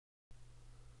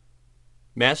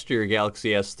Master your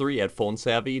Galaxy S3 at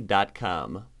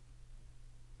phonesavvy.com.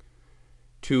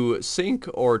 To sync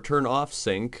or turn off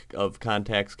sync of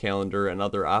contacts, calendar, and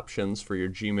other options for your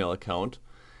Gmail account,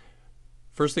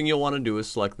 first thing you'll want to do is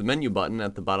select the menu button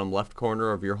at the bottom left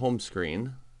corner of your home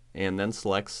screen, and then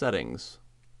select Settings.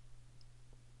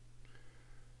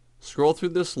 Scroll through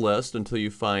this list until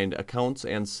you find Accounts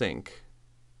and Sync.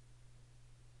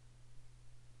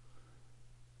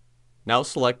 Now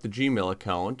select the Gmail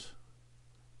account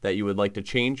that you would like to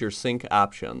change your sync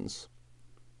options.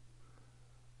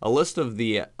 A list of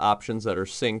the options that are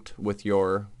synced with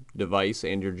your device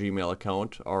and your Gmail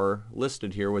account are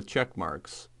listed here with check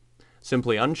marks.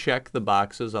 Simply uncheck the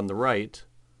boxes on the right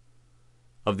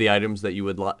of the items that you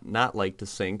would not like to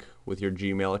sync with your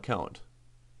Gmail account.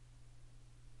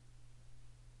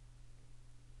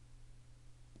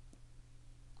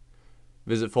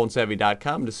 Visit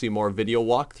phonesavvy.com to see more video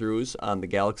walkthroughs on the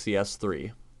Galaxy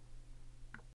S3.